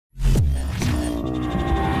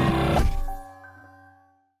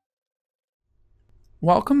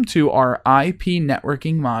Welcome to our IP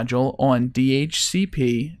networking module on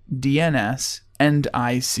DHCP, DNS, and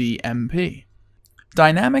ICMP.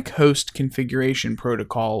 Dynamic Host Configuration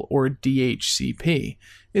Protocol, or DHCP,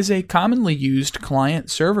 is a commonly used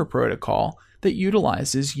client-server protocol that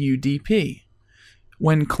utilizes UDP.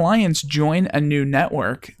 When clients join a new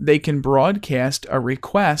network, they can broadcast a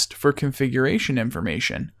request for configuration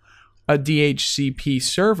information. A DHCP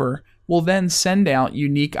server will then send out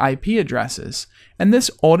unique IP addresses, and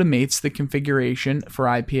this automates the configuration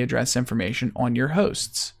for IP address information on your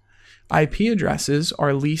hosts. IP addresses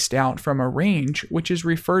are leased out from a range, which is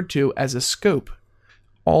referred to as a scope.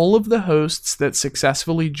 All of the hosts that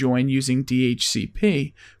successfully join using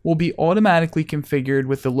DHCP will be automatically configured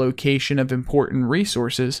with the location of important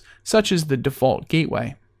resources, such as the default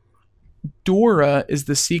gateway. DORA is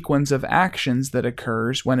the sequence of actions that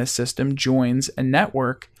occurs when a system joins a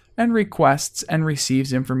network and requests and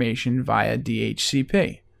receives information via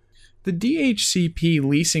DHCP. The DHCP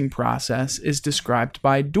leasing process is described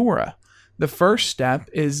by DORA. The first step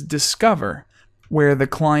is discover, where the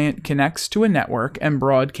client connects to a network and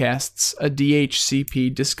broadcasts a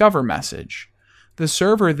DHCP discover message. The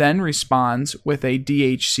server then responds with a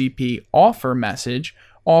DHCP offer message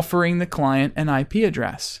offering the client an IP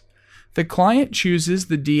address. The client chooses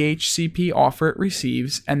the DHCP offer it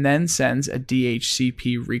receives and then sends a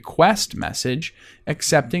DHCP request message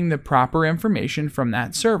accepting the proper information from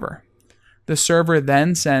that server. The server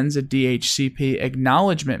then sends a DHCP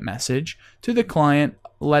acknowledgement message to the client,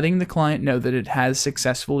 letting the client know that it has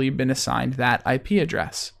successfully been assigned that IP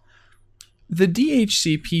address. The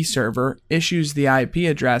DHCP server issues the IP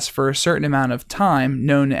address for a certain amount of time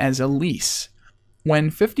known as a lease.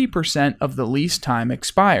 When 50% of the lease time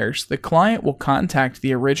expires, the client will contact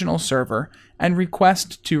the original server and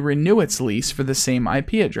request to renew its lease for the same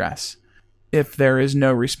IP address. If there is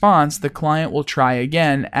no response, the client will try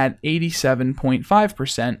again at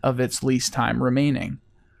 87.5% of its lease time remaining.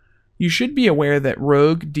 You should be aware that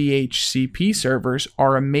rogue DHCP servers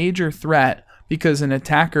are a major threat because an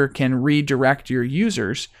attacker can redirect your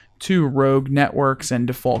users to rogue networks and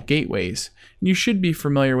default gateways. You should be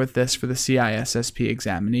familiar with this for the CISSP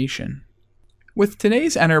examination. With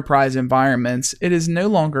today's enterprise environments, it is no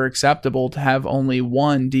longer acceptable to have only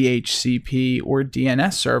one DHCP or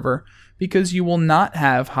DNS server because you will not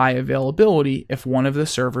have high availability if one of the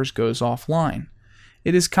servers goes offline.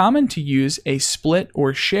 It is common to use a split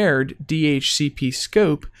or shared DHCP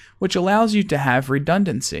scope, which allows you to have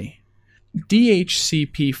redundancy.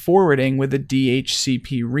 DHCP forwarding with a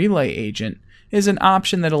DHCP relay agent is an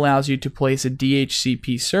option that allows you to place a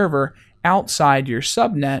DHCP server outside your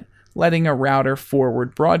subnet, letting a router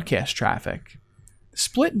forward broadcast traffic.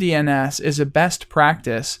 Split DNS is a best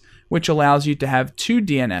practice which allows you to have two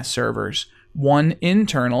DNS servers, one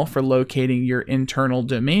internal for locating your internal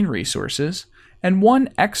domain resources, and one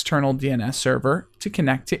external DNS server to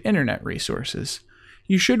connect to internet resources.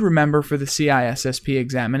 You should remember for the CISSP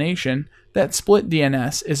examination that split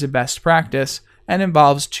DNS is a best practice and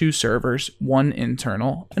involves two servers, one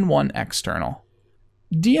internal and one external.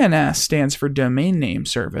 DNS stands for Domain Name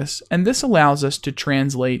Service, and this allows us to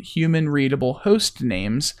translate human-readable host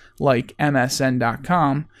names like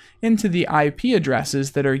msn.com into the IP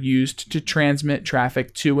addresses that are used to transmit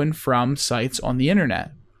traffic to and from sites on the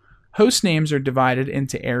internet. Host names are divided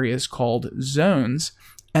into areas called zones,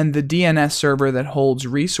 and the DNS server that holds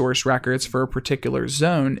resource records for a particular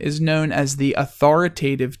zone is known as the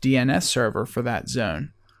authoritative DNS server for that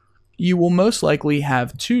zone. You will most likely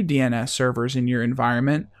have two DNS servers in your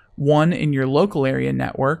environment, one in your local area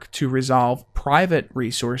network to resolve private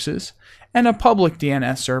resources, and a public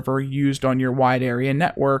DNS server used on your wide area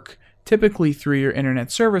network, typically through your internet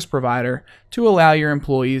service provider, to allow your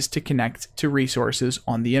employees to connect to resources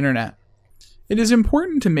on the internet. It is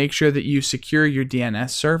important to make sure that you secure your DNS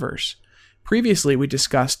servers. Previously, we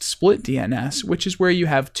discussed split DNS, which is where you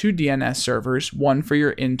have two DNS servers, one for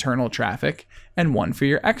your internal traffic and one for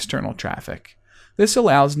your external traffic. This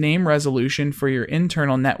allows name resolution for your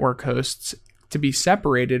internal network hosts to be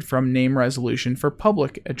separated from name resolution for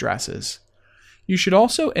public addresses. You should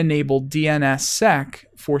also enable DNSSEC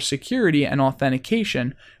for security and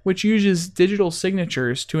authentication, which uses digital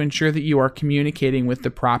signatures to ensure that you are communicating with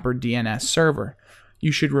the proper DNS server.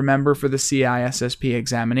 You should remember for the CISSP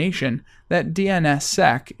examination that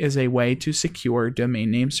DNSSEC is a way to secure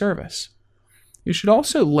domain name service. You should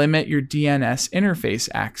also limit your DNS interface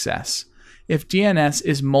access. If DNS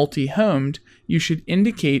is multi-homed, you should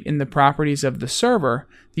indicate in the properties of the server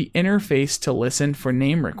the interface to listen for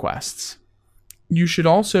name requests. You should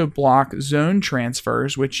also block zone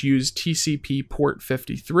transfers which use TCP port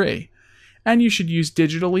 53. and you should use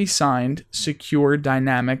digitally signed, secure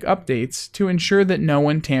dynamic updates to ensure that no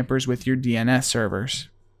one tampers with your DNS servers.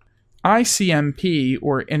 ICMP,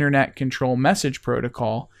 or Internet Control Message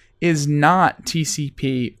Protocol, is not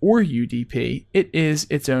TCP or UDP. It is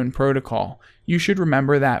its own protocol. You should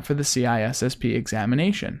remember that for the CISSP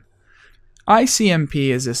examination. ICMP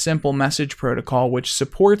is a simple message protocol which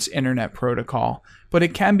supports Internet Protocol, but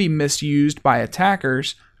it can be misused by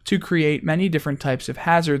attackers to create many different types of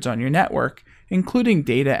hazards on your network, including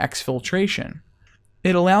data exfiltration.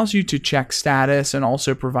 It allows you to check status and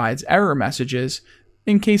also provides error messages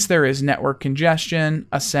in case there is network congestion,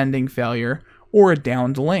 a sending failure, or a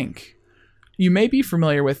downed link. You may be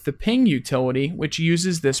familiar with the ping utility, which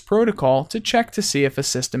uses this protocol to check to see if a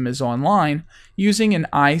system is online using an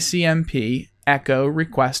ICMP echo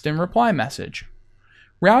request and reply message.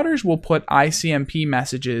 Routers will put ICMP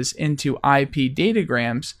messages into IP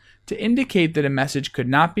datagrams to indicate that a message could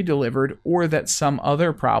not be delivered or that some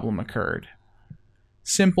other problem occurred.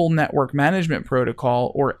 Simple Network Management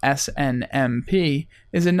Protocol, or SNMP,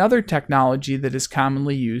 is another technology that is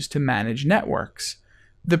commonly used to manage networks.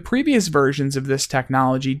 The previous versions of this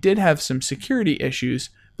technology did have some security issues,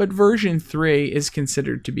 but version 3 is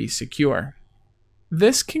considered to be secure.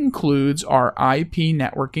 This concludes our IP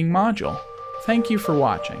networking module. Thank you for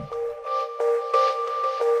watching.